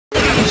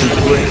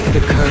break the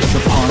curse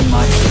upon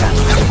my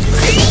family.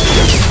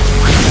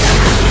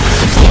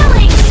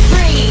 Killing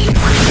spree!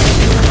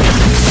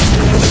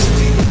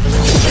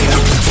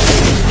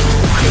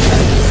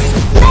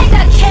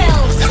 Mega kill!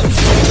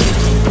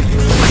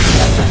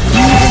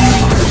 Even the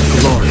most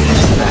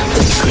glorious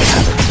battle could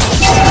have its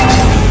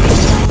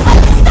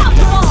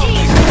Unstoppable!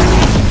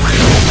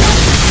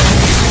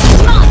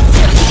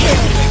 Monster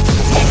kill!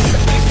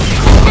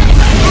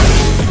 Enemy has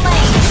been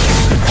slain!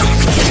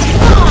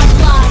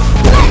 Godlike!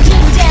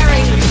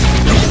 Legendary!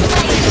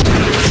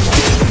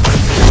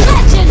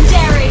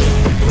 Legendary!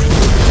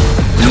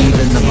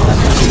 even the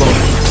most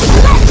glorious.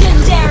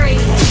 Legendary!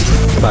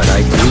 But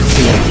I do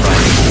see a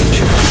bright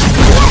future.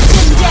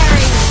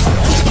 Legendary!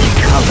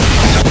 Cover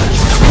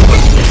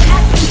Enemy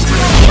has been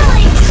slain!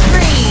 Killing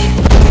spree!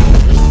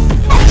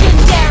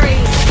 Legendary!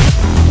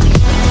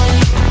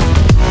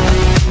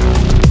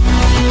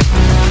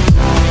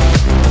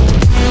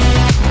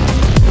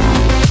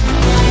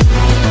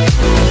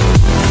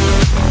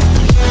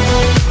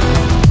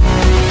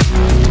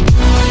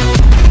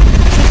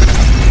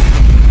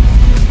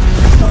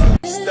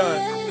 It's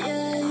done.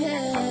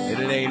 And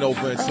it ain't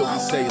over until we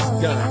say it's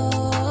done.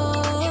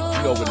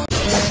 You know what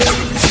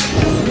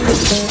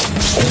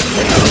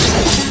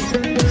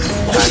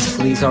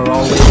Asleys are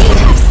always You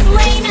have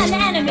slain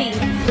an enemy!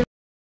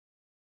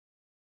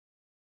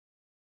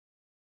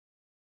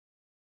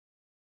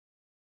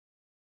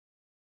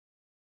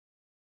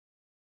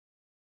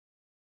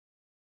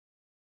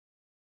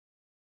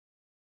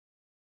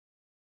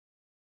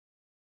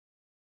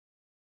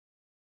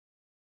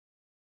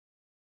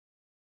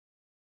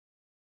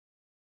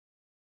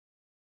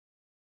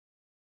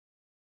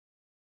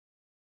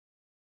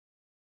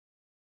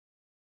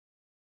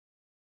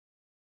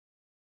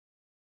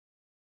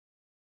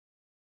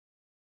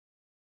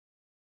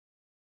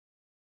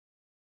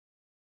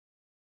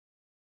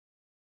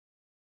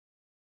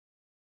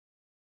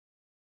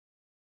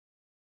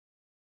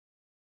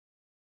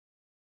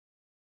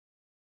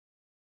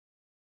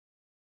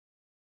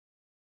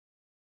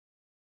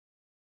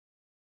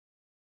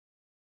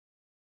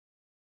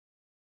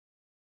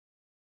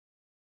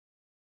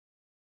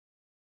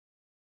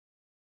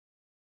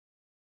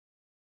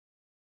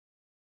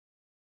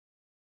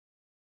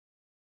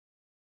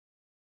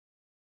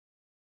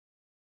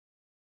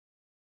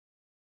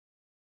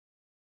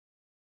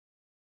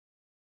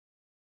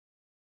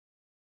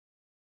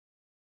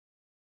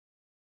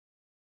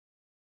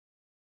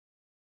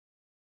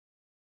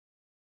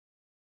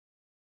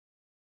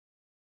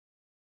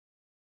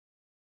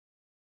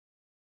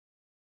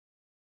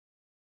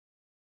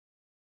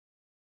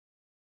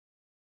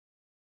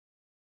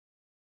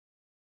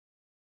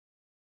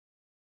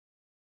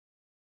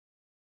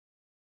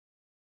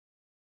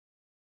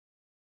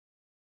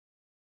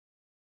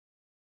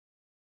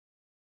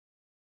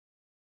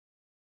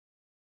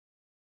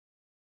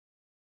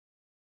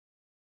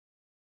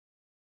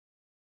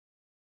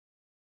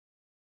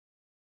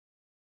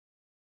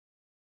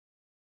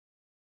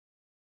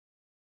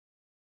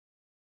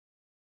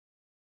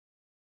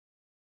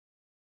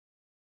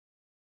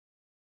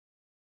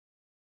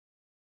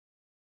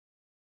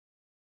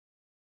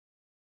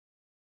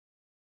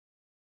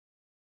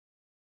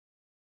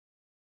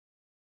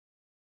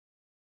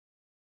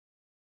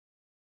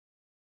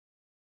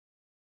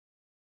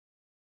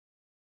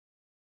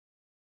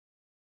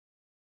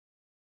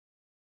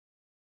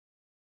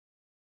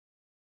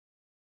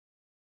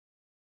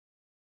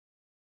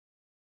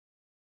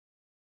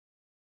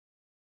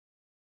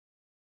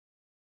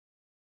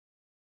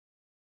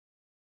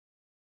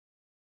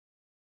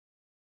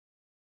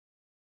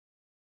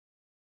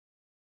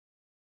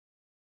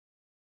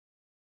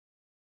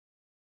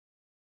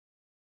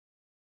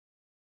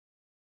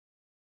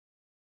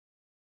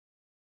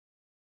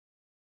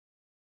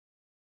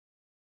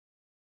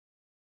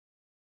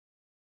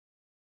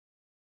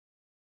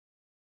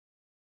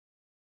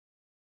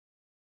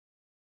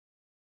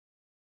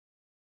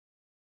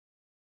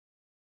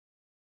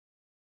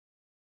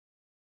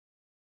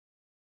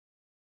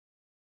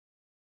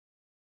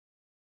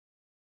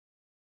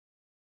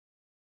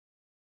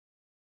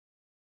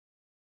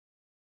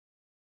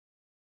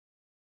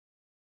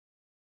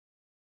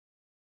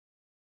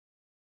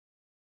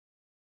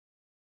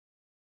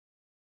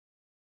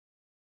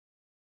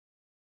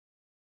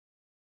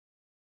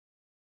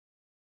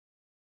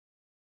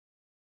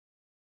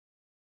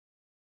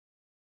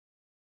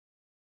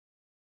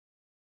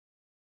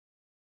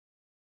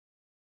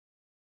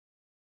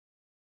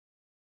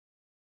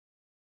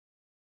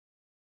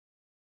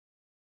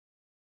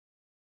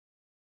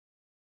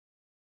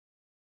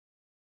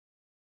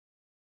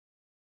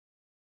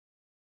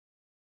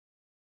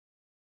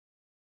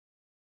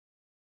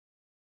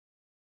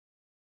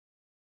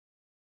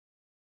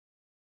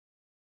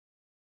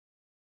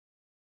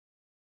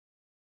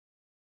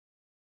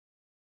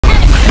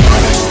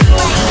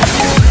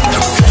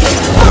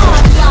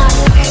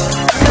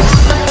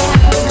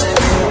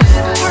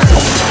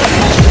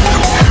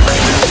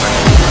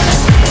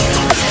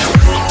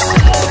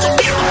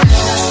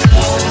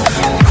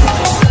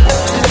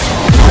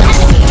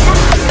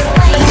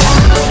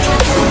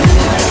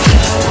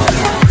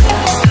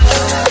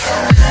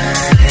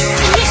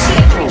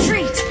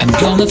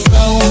 gonna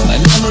throw my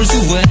memories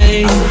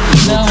away.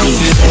 Now I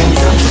feel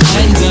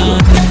I'm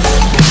done.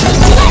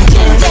 I'm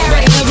cursed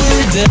by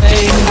every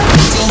day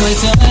till my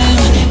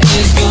time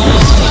is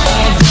gone.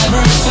 I've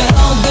never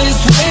felt this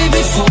way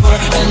before,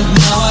 and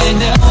now I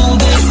know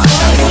this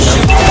one for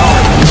sure. I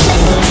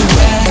want to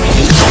back,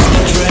 you just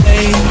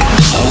betray.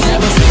 I'll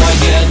never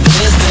forget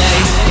this day.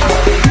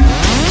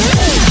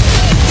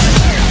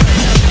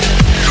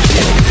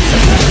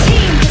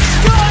 Team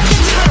destroyed the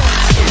turret.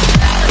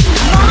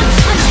 Launch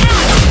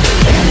attack.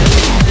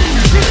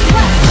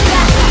 Request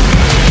backup.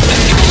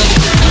 Legendary.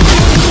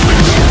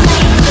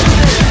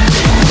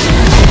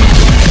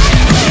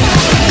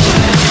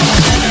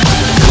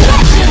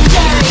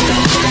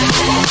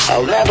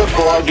 I'll never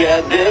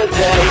forget this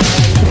day.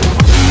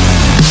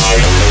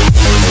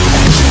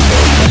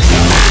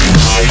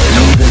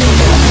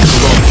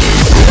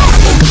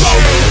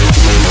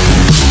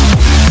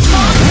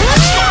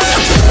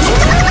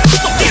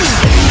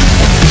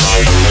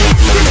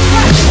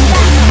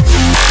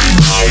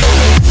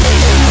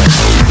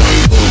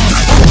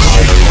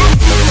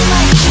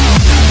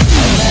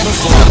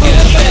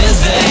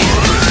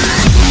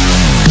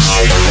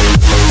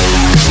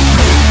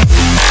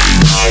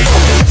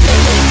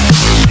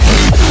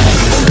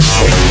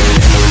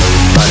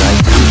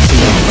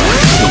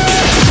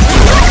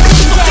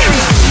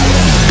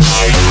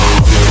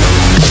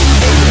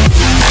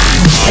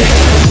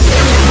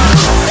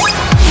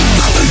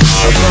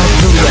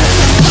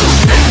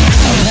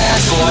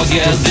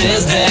 Forget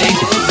this day.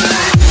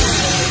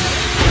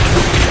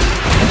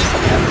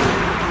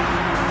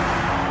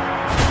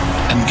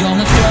 I'm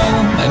gonna throw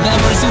my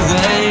memories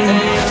away.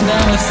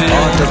 Now I feel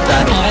I'm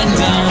done.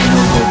 And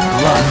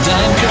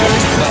I'm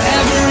cursed by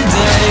every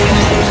day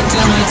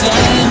till my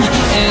time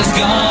is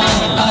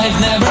gone. I've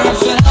never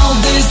felt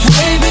this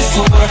way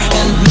before,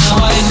 and now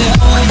I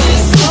know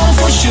this all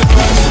for sure.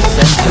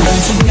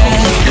 Don't forget,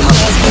 you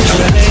must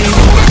betray.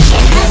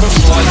 I'll never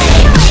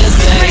forget this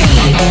day.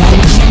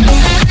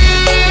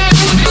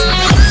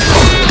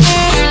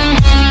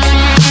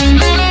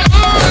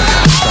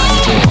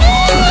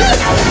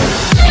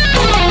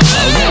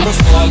 I'll never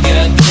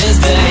forget this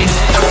day.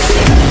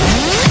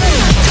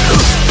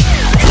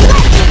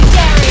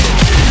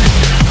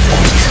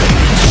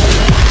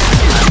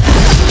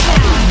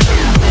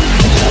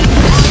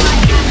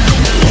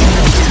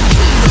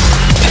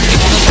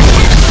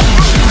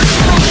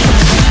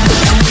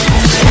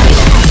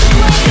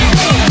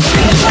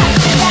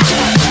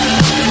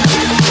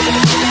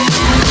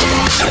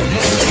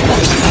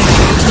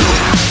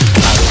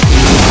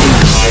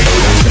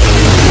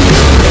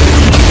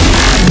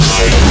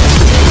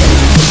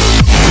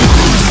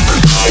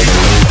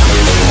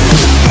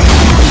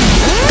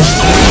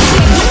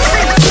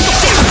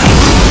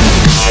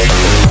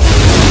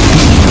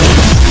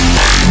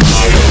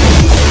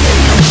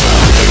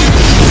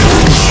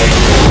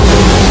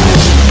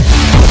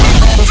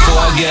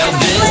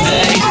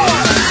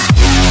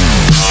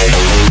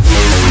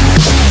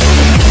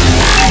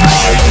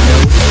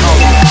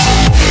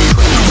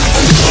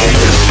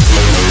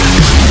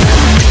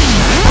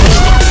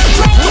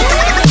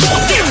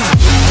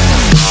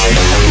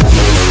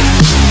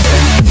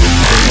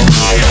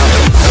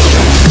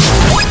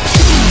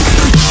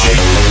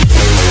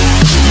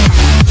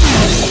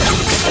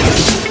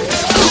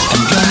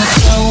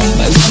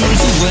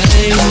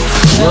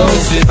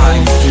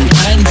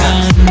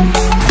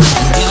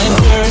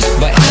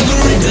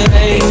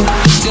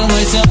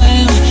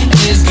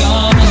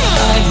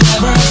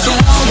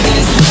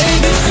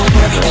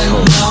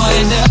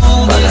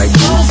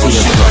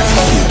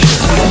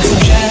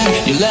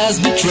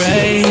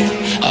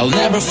 I'll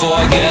never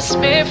forget.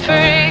 Me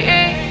free.